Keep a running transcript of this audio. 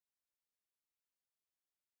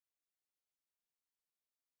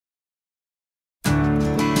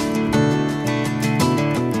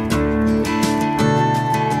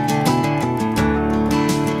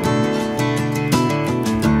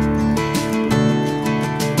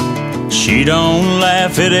She don't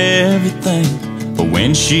laugh at everything, but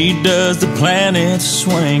when she does, the planets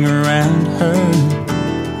swing around her.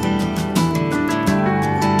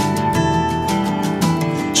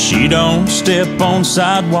 She don't step on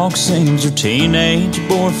sidewalk scenes. Her teenage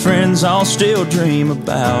boyfriends all still dream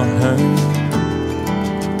about her.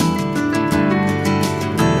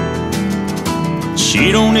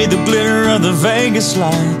 She don't need the glitter of the Vegas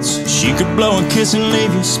lights. She could blow a kiss and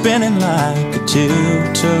leave you spinning like a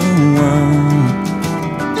tilt-a-whirl.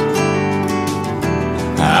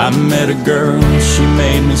 I met a girl, she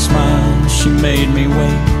made me smile, she made me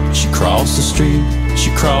wait. She crossed the street, she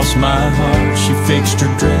crossed my heart. She fixed her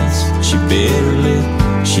dress, she bit her lip,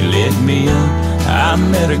 she lit me up. I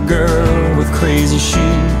met a girl with crazy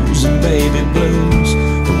shoes and baby blues.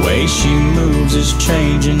 The way she moves is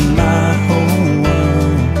changing my whole world.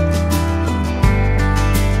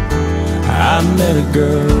 I met a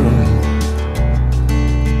girl.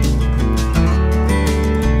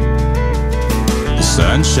 The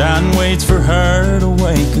sunshine waits for her to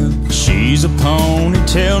wake up. She's a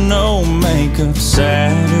ponytail, no makeup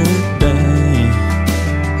Saturday.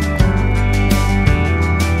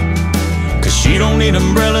 'Cause she don't need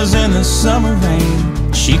umbrellas in the summer rain.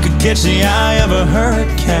 She could catch the eye of a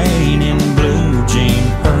hurricane in blue jean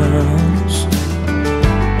pearls.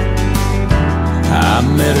 I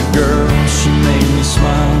met a girl, she made me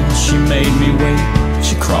smile, she made me wait.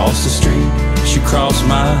 She crossed the street, she crossed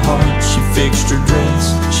my heart. She fixed her dress,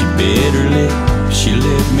 she bit her lip, she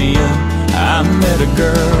lit me up. I met a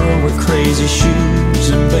girl with crazy shoes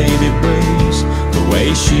and baby blues. The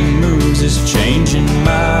way she moves is changing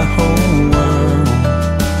my whole world.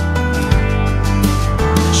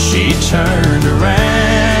 She turned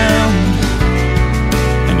around,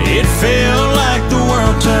 and it felt like the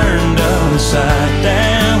world turned upside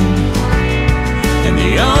down. And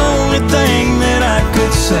the only thing that I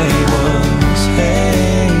could say was,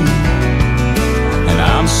 hey. And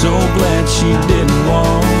I'm so glad she didn't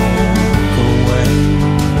walk away.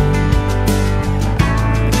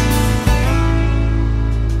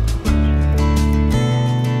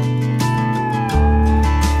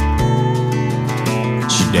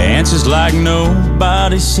 She dances like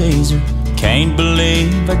nobody sees her. Can't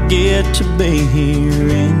believe I get to be here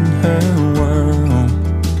in her world.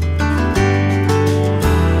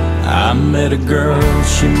 I met a girl,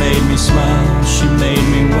 she made me smile, she made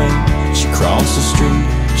me wait. She crossed the street,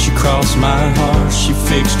 she crossed my heart. She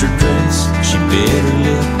fixed her dress, she bit her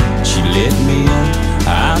lip, she lit me up.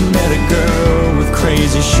 I met a girl with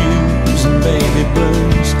crazy shoes and baby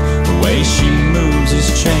blues. The way she moves is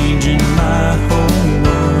changing my whole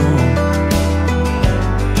world.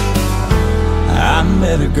 I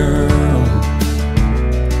met a girl.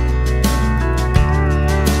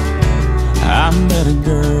 I met a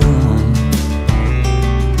girl.